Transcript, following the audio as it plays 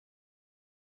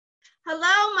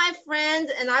Hello, my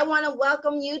friends, and I want to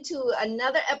welcome you to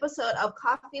another episode of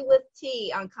Coffee with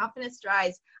Tea on Confidence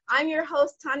Strides. I'm your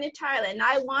host, Tanya Tyler, and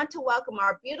I want to welcome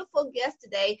our beautiful guest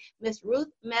today, Miss Ruth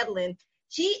Medlin.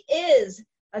 She is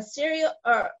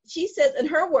she says in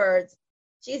her words,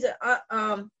 she's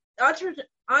an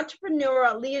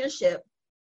entrepreneurial leadership,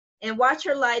 and watch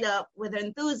her light up with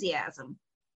enthusiasm.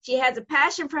 She has a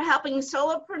passion for helping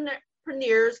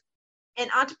solopreneurs and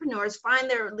entrepreneurs find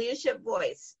their leadership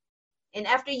voice. And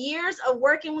after years of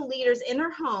working with leaders in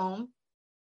her home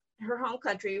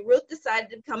country, Ruth decided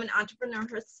to become an entrepreneur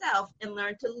herself and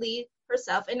learn to lead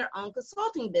herself in her own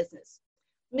consulting business.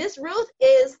 Miss Ruth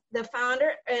is the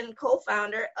founder and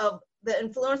co-founder of the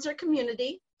Influencer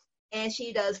Community, and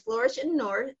she does Flourish in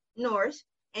North,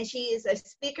 and she is a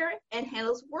speaker and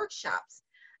handles workshops.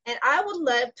 And I would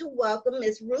love to welcome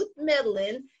Miss Ruth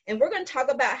Medlin, and we're going to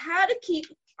talk about how to keep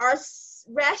our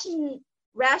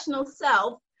rational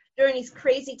self during these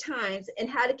crazy times and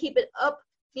how to keep it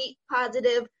upbeat,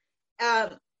 positive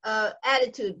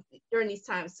attitude during these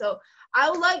times. So I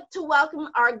would like to welcome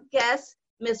our guest,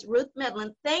 Miss Ruth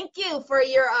Medlin. Thank you for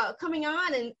your coming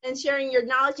on and sharing your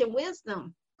knowledge and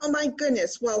wisdom. Oh my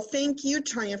goodness. Well, thank you,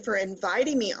 Tanya, for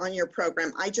inviting me on your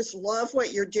program. I just love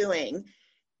what you're doing.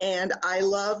 And I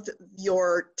loved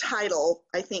your title.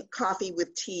 I think Coffee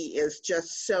with Tea is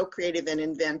just so creative and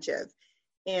inventive.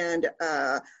 And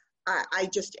I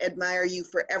just admire you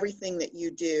for everything that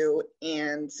you do.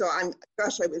 And so I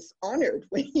was honored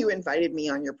when you invited me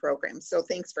on your program. So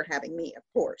thanks for having me, of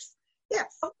course.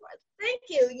 Yes. Of course. Thank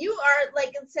you. You are, like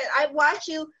I said, I've watched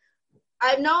you.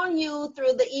 I've known you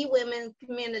through the eWomen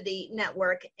Community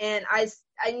Network, and I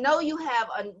know you have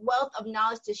a wealth of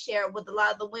knowledge to share with a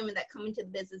lot of the women that come into the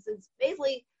business. It's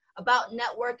basically about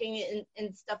networking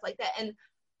and stuff like that. And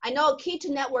I know a key to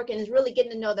networking is really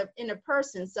getting to know the inner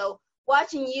person. So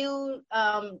watching you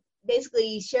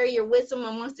basically share your wisdom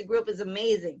amongst the group is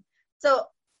amazing. So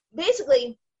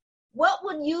basically, what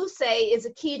would you say is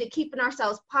a key to keeping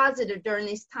ourselves positive during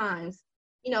these times?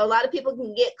 You know, a lot of people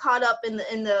can get caught up in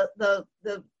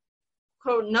the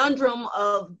conundrum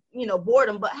of,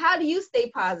 boredom, but how do you stay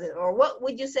positive, or what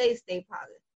would you say stay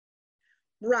positive?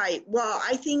 Right. Well,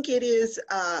 I think it is,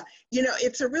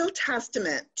 it's a real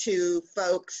testament to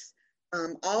folks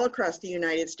all across the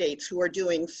United States who are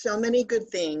doing so many good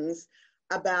things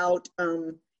about,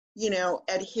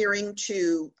 adhering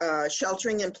to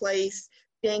sheltering in place,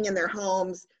 staying in their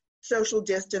homes, social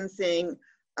distancing.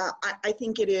 I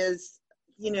think it is,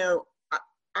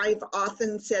 I've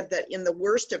often said that in the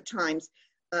worst of times,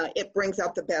 it brings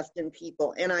out the best in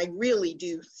people. And I really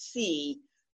do see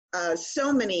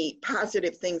so many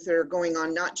positive things that are going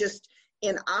on, not just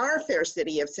in our fair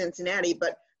city of Cincinnati,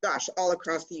 but gosh, all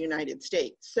across the United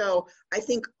States. So I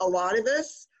think a lot of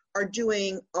us are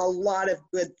doing a lot of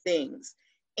good things.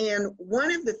 And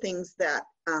one of the things that,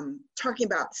 talking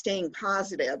about staying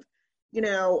positive,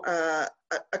 a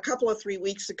couple of 3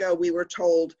 weeks ago, we were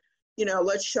told,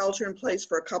 let's shelter in place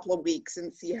for a couple of weeks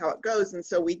and see how it goes. And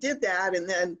so we did that. And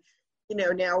then,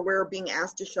 now we're being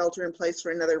asked to shelter in place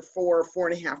for another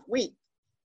 4.5 weeks.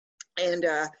 And,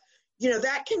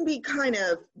 that can be kind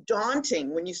of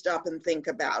daunting when you stop and think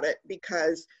about it,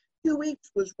 because 2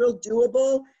 weeks was real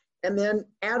doable. And then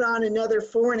add on another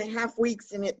 4.5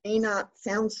 weeks and it may not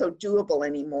sound so doable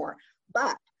anymore.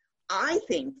 But I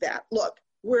think that, look,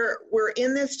 we're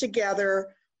in this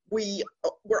together.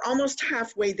 We're almost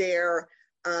halfway there.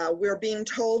 We're being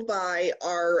told by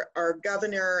our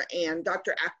governor and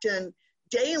Dr. Acton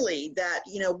daily that,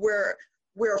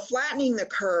 we're flattening the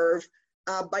curve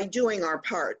by doing our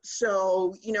part.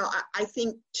 So, I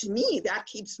think to me, that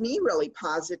keeps me really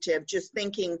positive, just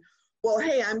thinking, well,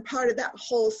 hey, I'm part of that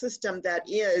whole system that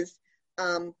is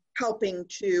helping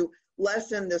to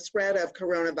lessen the spread of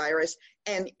coronavirus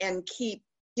and keep,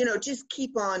 just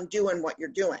keep on doing what you're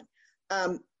doing.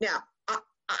 Now,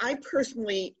 I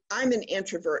personally, I'm an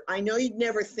introvert. I know you'd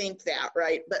never think that,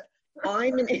 right? But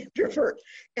I'm an introvert.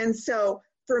 And so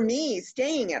for me,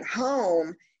 staying at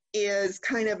home is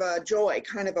kind of a joy,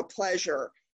 kind of a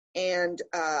pleasure. And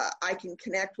I can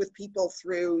connect with people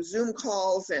through Zoom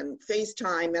calls and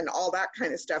FaceTime and all that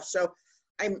kind of stuff. So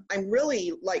I'm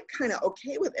really like kind of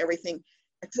okay with everything,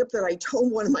 except that I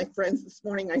told one of my friends this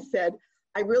morning, I said,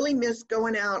 I really miss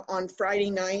going out on Friday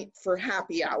night for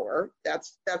happy hour.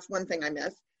 That's one thing I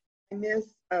miss. I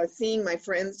miss seeing my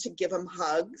friends to give them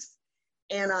hugs.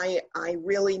 And I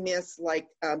really miss like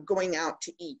going out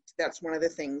to eat. That's one of the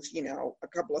things, a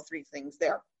couple of 3 things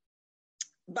there.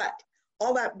 But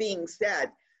all that being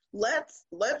said, let's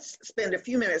spend a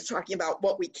few minutes talking about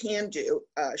what we can do,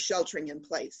 sheltering in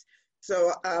place.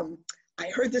 So I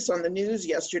heard this on the news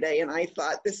yesterday, and I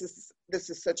thought this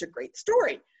is such a great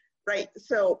story, right?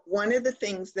 So one of the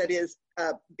things that is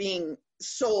being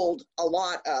sold a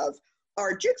lot of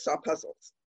are jigsaw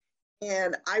puzzles.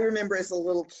 And I remember as a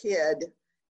little kid,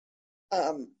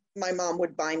 my mom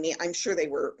would buy me, I'm sure they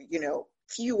were,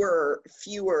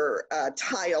 fewer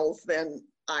tiles than,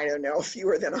 I don't know,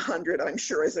 fewer than 100. I'm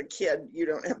sure as a kid, you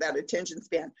don't have that attention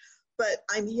span. But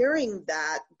I'm hearing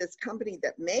that this company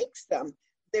that makes them,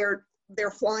 they're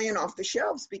flying off the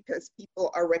shelves because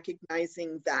people are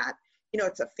recognizing that,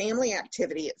 it's a family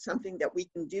activity. It's something that we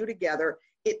can do together.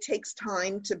 It takes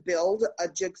time to build a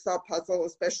jigsaw puzzle,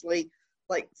 especially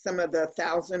like some of the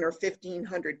 1,000 or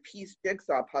 1,500 piece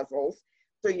jigsaw puzzles.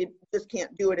 So you just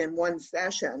can't do it in one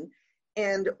session.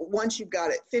 And once you've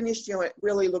got it finished, it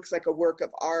really looks like a work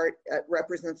of art. It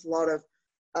represents a lot of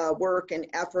work and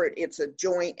effort. It's a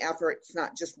joint effort. It's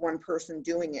not just one person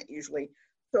doing it usually.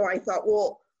 So I thought,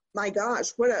 well, my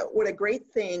gosh, what a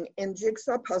great thing. And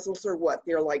jigsaw puzzles are what?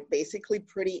 They're like basically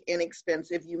pretty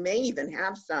inexpensive. You may even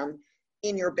have some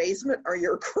in your basement or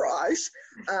your garage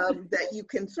that you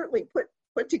can certainly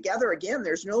put together. Again,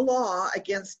 there's no law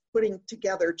against putting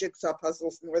together jigsaw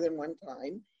puzzles more than one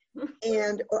time.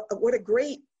 And what a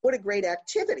great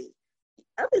activity.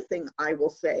 The other thing I will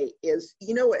say is,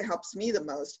 what helps me the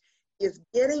most is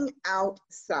getting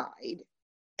outside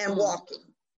and walking.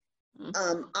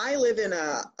 I live in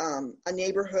a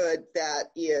neighborhood that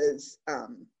is,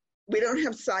 we don't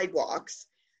have sidewalks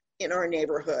in our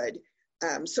neighborhood,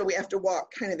 so we have to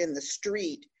walk kind of in the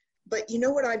street. But you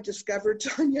know what I've discovered,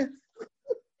 Tanya?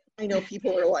 I know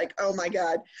people are like, oh my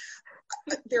God,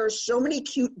 there are so many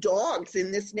cute dogs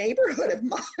in this neighborhood of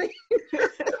mine.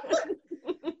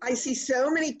 I see so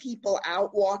many people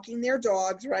out walking their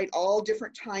dogs, right, all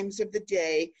different times of the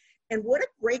day. And what a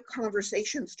great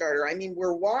conversation starter. I mean,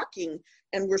 we're walking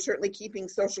and we're certainly keeping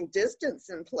social distance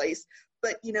in place.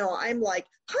 But, I'm like,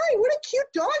 hi, what a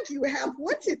cute dog you have.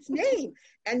 What's its name?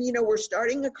 And, we're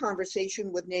starting a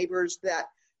conversation with neighbors that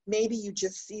maybe you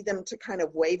just see them to kind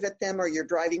of wave at them, or you're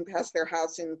driving past their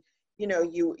house and,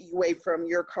 you wave from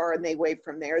your car and they wave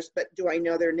from theirs. But do I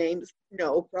know their names?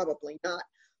 No, probably not.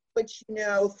 But,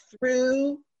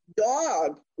 through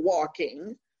dog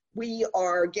walking, we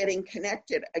are getting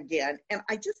connected again. And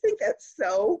I just think that's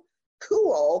so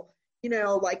cool.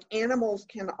 Like animals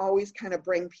can always kind of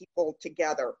bring people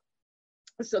together.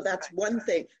 So that's one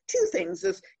thing. Two things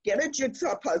is get a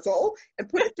jigsaw puzzle and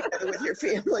put it together with your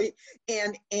family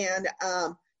and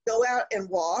go out and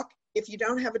walk. If you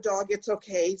don't have a dog, it's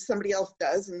okay. Somebody else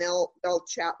does, and they'll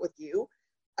chat with you.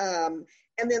 And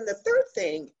then the third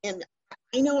thing, and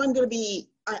I know I'm going to be,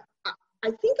 I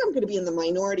think I'm going to be in the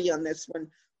minority on this one,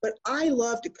 but I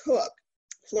love to cook.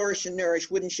 Flourish and Nourish,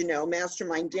 wouldn't you know,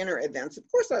 mastermind dinner events. Of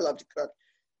course I love to cook.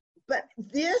 But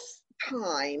this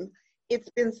time, it's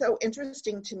been so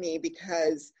interesting to me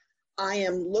because I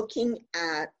am looking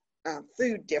at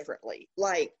food differently.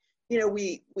 Like,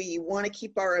 we want to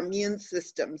keep our immune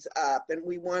systems up, and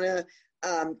we want to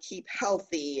keep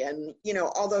healthy, and,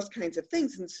 all those kinds of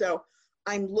things. And so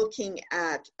I'm looking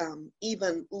at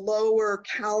even lower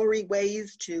calorie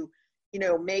ways to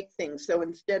make things. So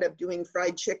instead of doing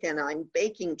fried chicken, I'm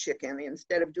baking chicken.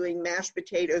 Instead of doing mashed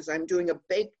potatoes, I'm doing a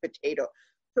baked potato.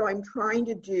 So I'm trying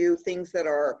to do things that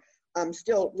are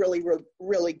still really,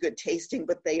 really good tasting,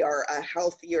 but they are a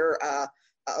healthier,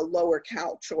 a lower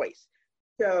cal choice.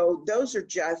 So those are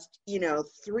just,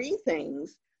 three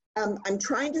things. I'm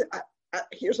trying to,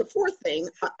 here's a fourth thing.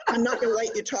 I'm not going to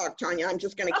let you talk, Tanya. I'm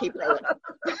just going to keep going.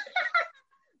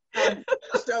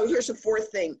 So here's a fourth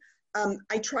thing.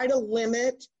 I try to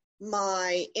limit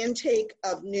my intake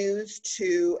of news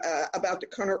to about the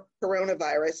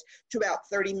coronavirus to about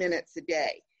 30 minutes a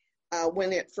day.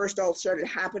 When it first all started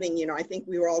happening, I think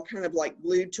we were all kind of like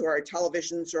glued to our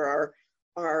televisions or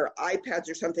our iPads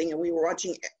or something, and we were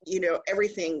watching,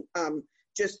 everything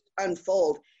just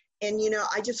unfold. And,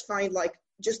 I just find like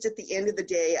just at the end of the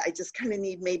day, I just kind of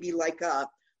need maybe like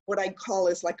what I'd call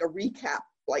is like a recap,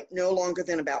 like no longer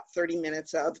than about 30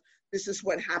 minutes of this is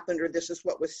what happened, or this is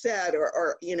what was said,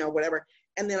 or whatever.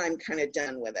 And then I'm kind of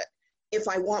done with it. If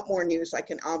I want more news, I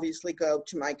can obviously go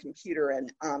to my computer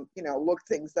and, look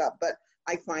things up. But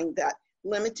I find that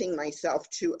limiting myself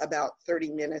to about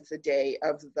 30 minutes a day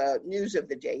of the news of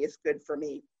the day is good for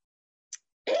me.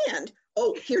 And,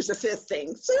 here's a fifth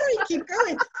thing. Sorry, keep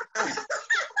going.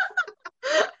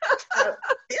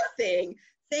 Fifth thing,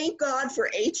 thank God for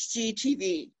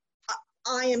HGTV.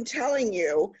 I am telling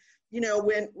you,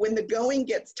 when the going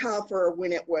gets tougher,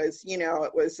 when it was,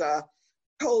 it was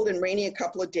cold and rainy a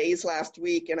couple of days last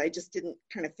week, and I just didn't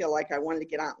kind of feel like I wanted to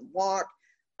get out and walk.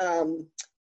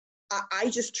 I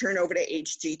just turn over to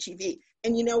HGTV.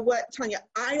 And you know what, Tanya,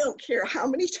 I don't care how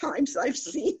many times I've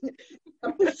seen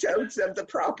episodes of The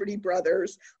Property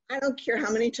Brothers. I don't care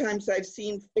how many times I've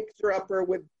seen Fixer Upper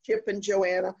with Chip and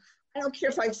Joanna. I don't care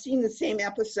if I've seen the same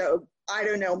episode, I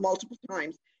don't know, multiple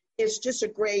times. It's just a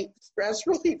great stress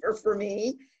reliever for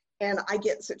me. And I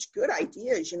get such good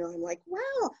ideas, you know, I'm like,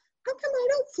 wow, how come I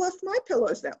don't fluff my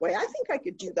pillows that way? I think I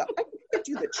could do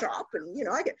the chop, and you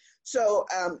know, so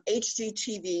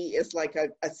HGTV is like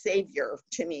a savior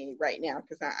to me right now,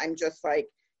 because I'm just like,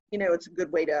 you know, it's a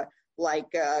good way to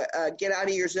like get out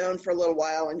of your zone for a little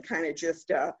while and kind of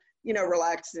just you know,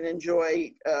 relax and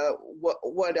enjoy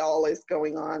what all is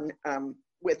going on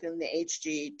within the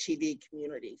HGTV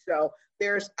community. So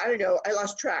there's, I don't know, I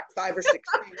lost track, 5 or 6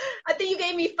 things. I think you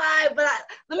gave me 5, but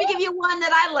let me give you one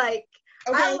that I like.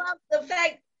 Okay. I love the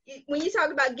fact when you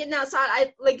talk about getting outside.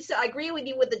 I, like you said, I agree with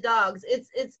you with the dogs.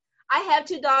 It's. I have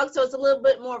 2 dogs, so it's a little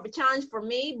bit more of a challenge for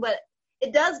me, but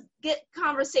it does get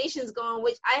conversations going.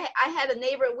 Which I had a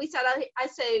neighbor. We sat out. I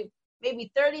say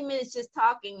maybe 30 minutes just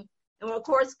talking, and we're of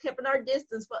course keeping our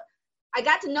distance. But I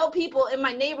got to know people in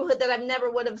my neighborhood that I've never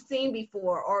would have seen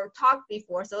before or talked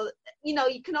before. So you know,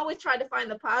 you can always try to find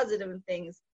the positive in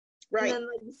things. Right. And then,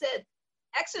 like you said,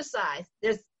 exercise.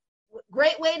 There's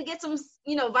great way to get some,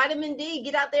 you know, vitamin D,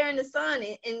 get out there in the sun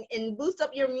and boost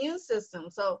up your immune system.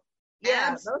 So yeah,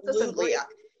 absolutely. those are some great.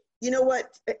 You know what,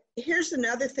 here's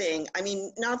another thing. I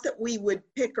mean, not that we would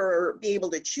pick or be able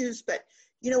to choose, but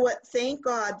you know what, thank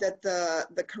God that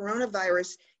the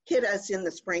coronavirus hit us in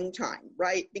the springtime,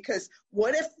 right? Because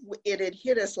what if it had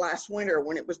hit us last winter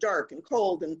when it was dark and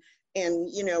cold and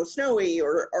you know, snowy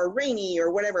or rainy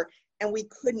or whatever, and we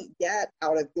couldn't get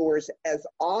out of doors as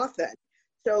often.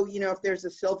 So, you know, if there's a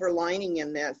silver lining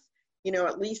in this, you know,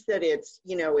 at least that it's,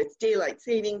 you know, it's daylight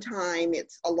saving time.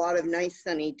 It's a lot of nice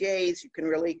sunny days. You can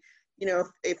really, you know,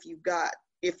 if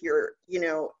you're, you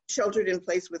know, sheltered in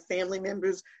place with family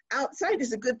members, outside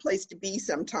is a good place to be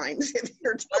sometimes if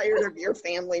you're tired of your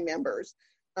family members.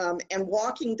 And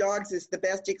walking dogs is the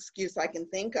best excuse I can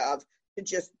think of to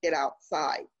just get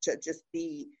outside, to just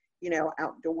be, you know,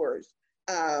 outdoors.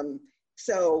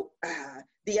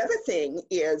 The other thing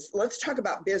is, let's talk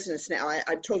about business now.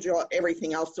 I've told you all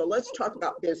everything else, so let's talk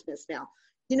about business now.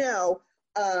 You know,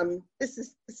 this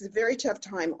is a very tough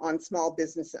time on small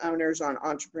business owners, on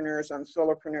entrepreneurs, on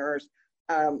solopreneurs.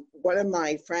 One of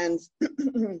my friends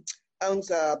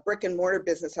owns a brick and mortar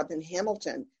business up in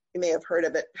Hamilton. You may have heard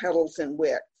of it, Petals and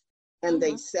Wicks, and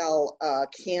they sell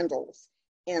candles.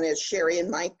 And it's Sherry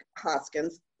and Mike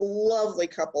Hoskins, lovely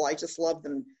couple. I just love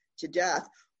them to death.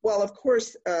 Well, of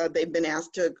course, they've been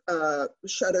asked to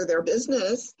shutter their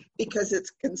business because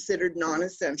it's considered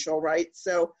non-essential, right?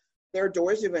 So their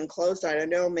doors have been closed, I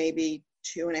don't know, maybe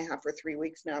 2.5 or 3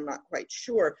 weeks now, I'm not quite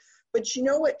sure. But you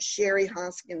know what Sherry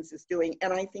Hoskins is doing?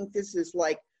 And I think this is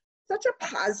like such a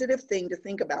positive thing to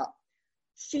think about.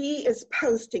 She is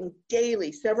posting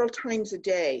daily, several times a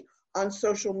day on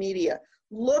social media.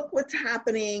 Look what's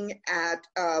happening at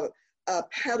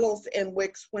Petals and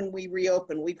Wicks when we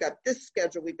reopen. We've got this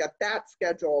scheduled, we've got that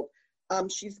scheduled.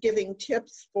 She's giving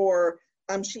tips for,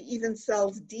 she even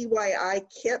sells DIY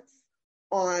kits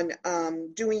on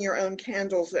doing your own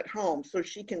candles at home, so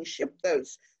she can ship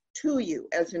those to you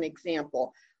as an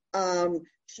example.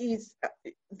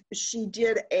 She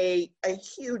did a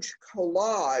huge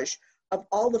collage of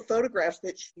all the photographs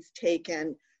that she's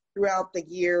taken throughout the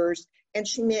years, and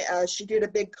she did a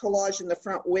big collage in the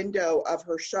front window of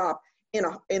her shop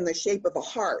in the shape of a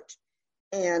heart.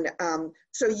 And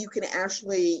so you can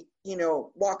actually, you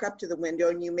know, walk up to the window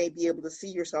and you may be able to see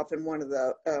yourself in one of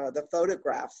the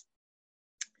photographs.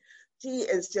 She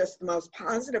is just the most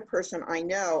positive person I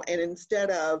know. And instead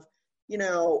of, you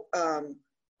know,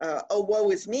 oh,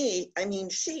 woe is me, I mean,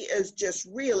 she is just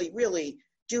really, really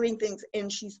doing things.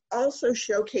 And she's also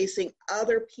showcasing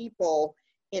other people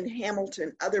in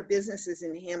Hamilton, other businesses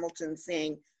in Hamilton,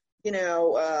 saying, you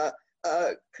know,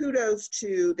 kudos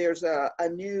to, there's a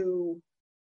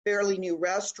fairly new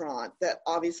restaurant that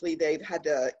obviously they've had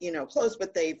to, you know, close,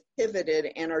 but they've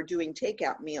pivoted and are doing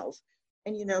takeout meals.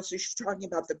 And, you know, so she's talking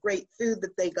about the great food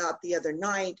that they got the other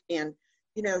night. And,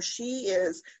 you know, she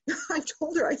is, I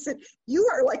told her, I said, you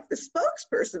are like the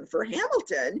spokesperson for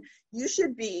Hamilton. You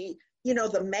should be, you know,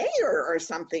 the mayor or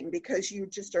something, because you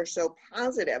just are so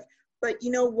positive. But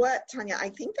you know what, Tanya, I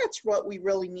think that's what we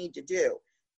really need to do.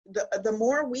 The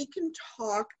more we can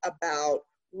talk about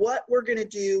what we're going to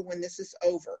do when this is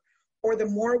over, or the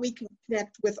more we can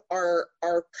connect with our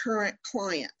current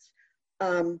clients.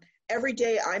 Every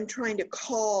day I'm trying to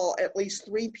call at least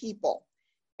 3 people,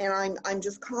 and I'm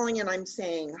just calling and I'm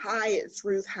saying, hi, it's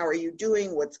Ruth, how are you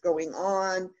doing? What's going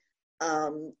on?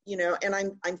 You know, and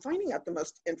I'm finding out the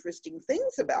most interesting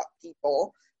things about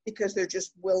people because they're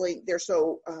just willing, they're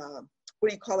so, what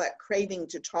do you call that, craving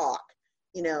to talk,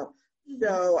 you know.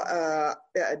 So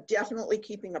definitely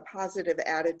keeping a positive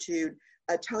attitude,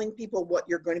 telling people what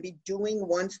you're going to be doing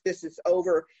once this is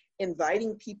over,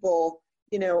 inviting people,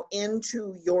 you know,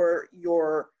 into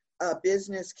your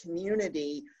business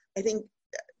community. I think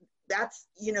that's,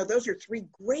 you know, those are three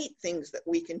great things that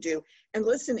we can do. And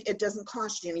listen, it doesn't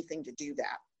cost you anything to do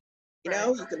that. You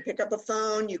know, you can pick up a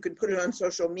phone, you can put it on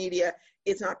social media.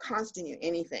 It's not costing you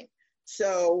anything.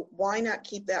 So why not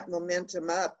keep that momentum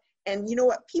up? And you know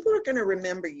what? People are going to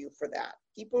remember you for that.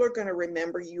 People are going to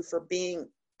remember you for being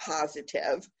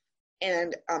positive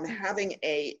and having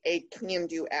a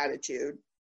can-do attitude,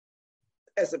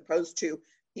 as opposed to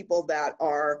people that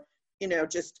are, you know,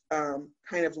 just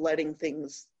kind of letting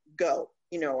things go,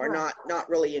 you know, or not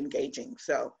really engaging.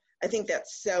 So I think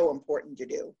that's so important to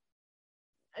do.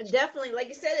 Definitely. Like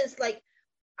you said, it's like,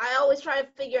 I always try to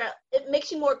figure out, it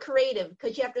makes you more creative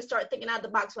because you have to start thinking out of the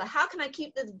box. Well, how can I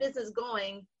keep this business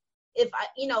going if I,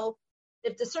 you know,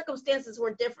 if the circumstances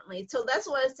were differently? So that's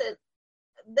why I said,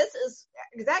 this is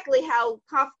exactly how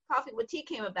Coffee with Tea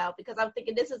came about, because I'm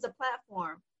thinking this is a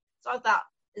platform. So I thought,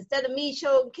 instead of me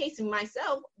showcasing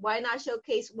myself, why not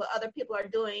showcase what other people are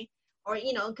doing, or,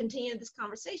 you know, continue this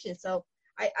conversation? So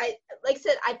I like I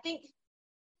said, I think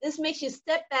this makes you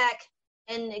step back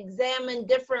and examine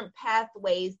different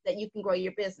pathways that you can grow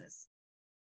your business.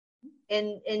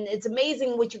 And it's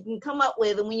amazing what you can come up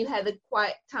with, and when you have the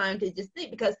quiet time to just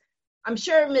think, because I'm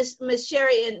sure Miss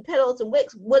Sherry and Petals and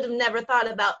Wicks would have never thought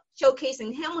about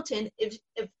showcasing Hamilton if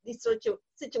this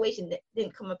situation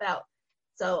didn't come about.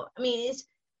 So I mean,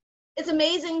 it's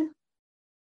amazing.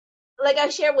 Like I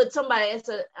shared with somebody,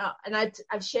 and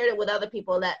I've shared it with other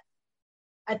people, that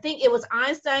I think it was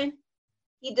Einstein.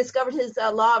 He discovered his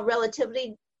law of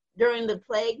relativity during the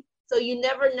plague. So you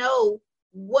never know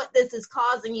what this is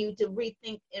causing you to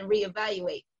rethink and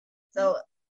reevaluate. So,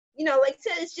 you know, like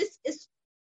I said,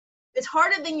 it's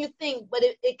harder than you think, but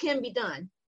it can be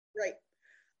done. Right.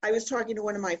 I was talking to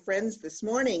one of my friends this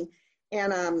morning,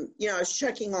 and you know, I was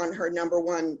checking on her number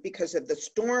one because of the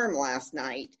storm last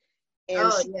night.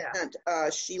 And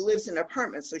she lives in an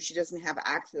apartment, so she doesn't have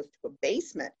access to a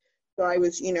basement. So I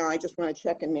was, you know, I just want to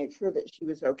check and make sure that she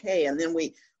was okay. And then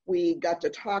we got to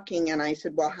talking, and I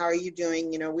said, well, how are you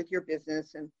doing, you know, with your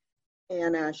business?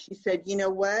 And she said, you know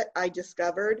what I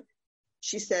discovered?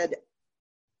 She said,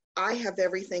 I have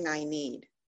everything I need.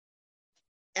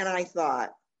 And I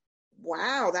thought,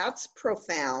 wow, that's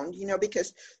profound, you know,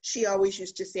 because she always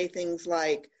used to say things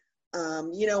like,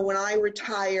 you know, when I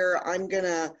retire, I'm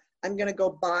gonna go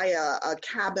buy a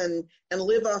cabin and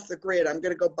live off the grid. I'm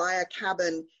gonna go buy a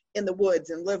cabin in the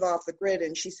woods and live off the grid.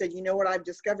 And she said, you know what I've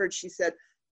discovered? She said,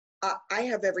 I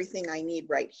have everything I need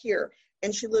right here.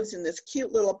 And she lives in this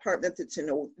cute little apartment that's in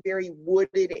a very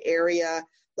wooded area,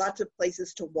 lots of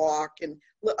places to walk, and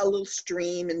a little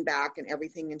stream in back and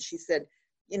everything. And she said,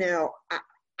 you know,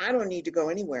 I don't need to go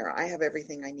anywhere. I have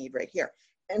everything I need right here.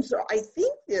 And so I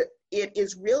think that it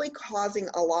is really causing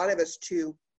a lot of us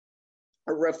to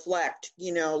reflect,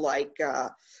 you know, like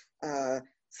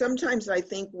sometimes I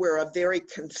think we're a very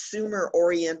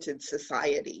consumer-oriented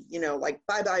society, you know, like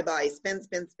buy, spend.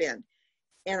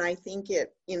 And I think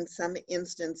in some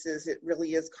instances, it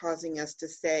really is causing us to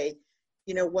say,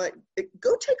 you know what,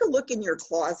 go take a look in your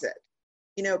closet.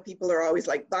 You know, people are always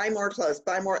like, buy more clothes,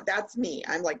 buy more. That's me.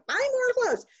 I'm like, buy more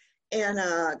clothes. And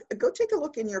go take a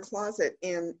look in your closet.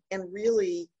 And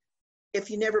really, if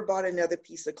you never bought another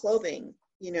piece of clothing,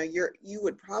 you know, you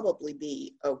would probably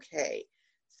be okay.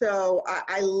 So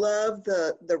I love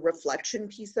the reflection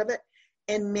piece of it.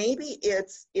 And maybe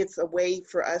it's a way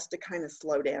for us to kind of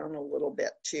slow down a little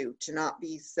bit too, to not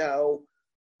be so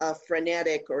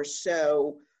frenetic or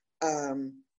so,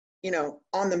 you know,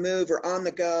 on the move or on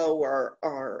the go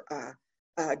or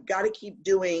got to keep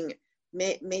doing.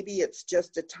 Maybe it's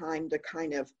just a time to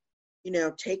kind of, you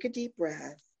know, take a deep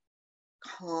breath,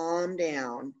 calm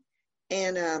down.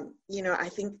 And, you know, I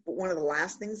think one of the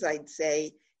last things I'd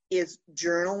say is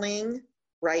journaling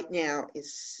right now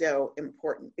is so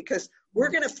important, because we're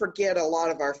going to forget a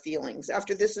lot of our feelings.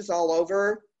 After this is all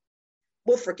over,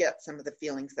 we'll forget some of the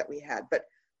feelings that we had. But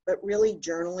really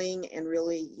journaling and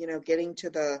really, you know, getting to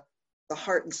the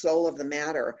heart and soul of the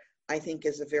matter, I think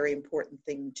is a very important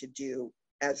thing to do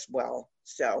as well.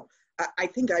 So I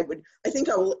think I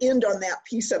will end on that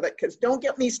piece of it, because don't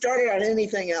get me started on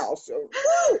anything else. So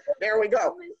there we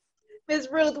go. Ms.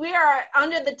 Ruth, we are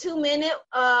under the 2-minute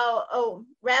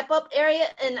wrap-up area,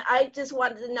 and I just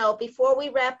wanted to know, before we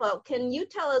wrap up, can you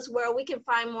tell us where we can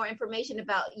find more information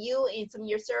about you and some of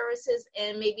your services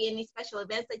and maybe any special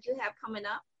events that you have coming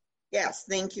up? Yes,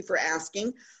 thank you for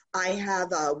asking. I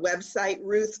have a website,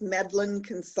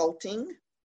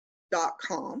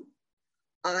 ruthmedlinconsulting.com.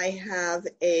 I have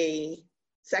a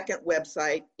second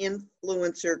website,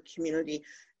 Influencer Community,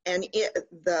 and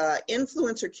the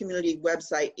Influencer Community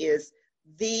website is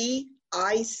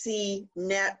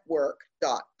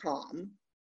theicnetwork.com.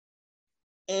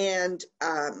 And,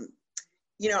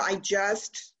 you know, I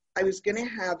was going to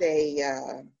have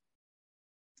a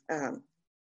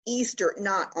Easter,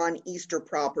 not on Easter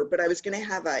proper, but I was going to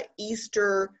have a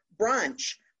Easter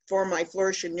brunch for my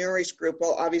Flourish and Nourish group.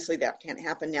 Well, obviously that can't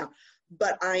happen now,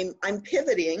 but I'm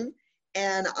pivoting,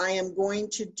 and I am going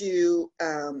to do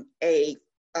a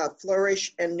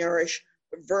Flourish and Nourish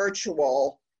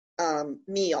virtual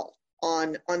meal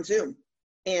on Zoom.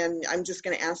 And I'm just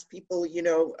going to ask people, you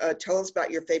know, tell us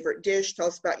about your favorite dish, tell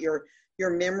us about your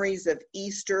memories of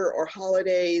Easter or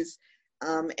holidays,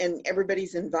 and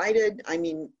everybody's invited. I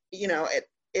mean, you know,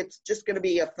 it's just going to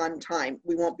be a fun time.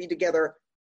 We won't be together,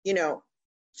 you know,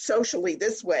 socially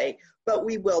this way, but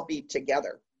we will be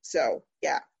together. So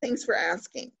yeah, thanks for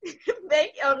asking.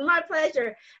 Thank you. My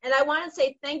pleasure. And I want to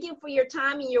say thank you for your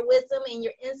time and your wisdom and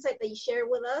your insight that you shared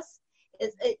with us.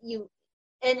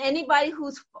 And anybody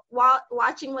who's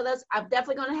watching with us, I'm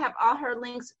definitely going to have all her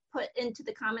links put into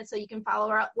the comments so you can follow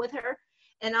her up with her.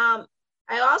 And I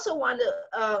also want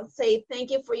to say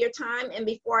thank you for your time. And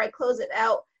before I close it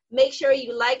out, make sure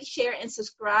you like, share, and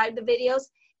subscribe the videos.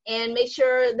 And make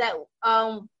sure that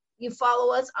you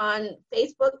follow us on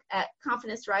Facebook at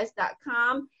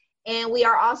confidencerise.com. And we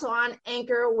are also on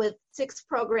Anchor with 6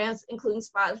 programs, including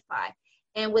Spotify.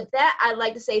 And with that, I'd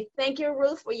like to say thank you,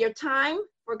 Ruth, for your time,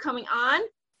 for coming on.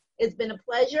 It's been a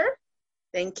pleasure.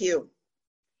 Thank you.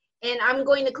 And I'm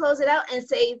going to close it out and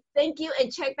say thank you,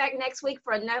 and check back next week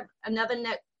for another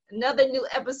new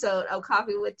episode of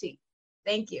Coffee with Tea.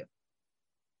 Thank you.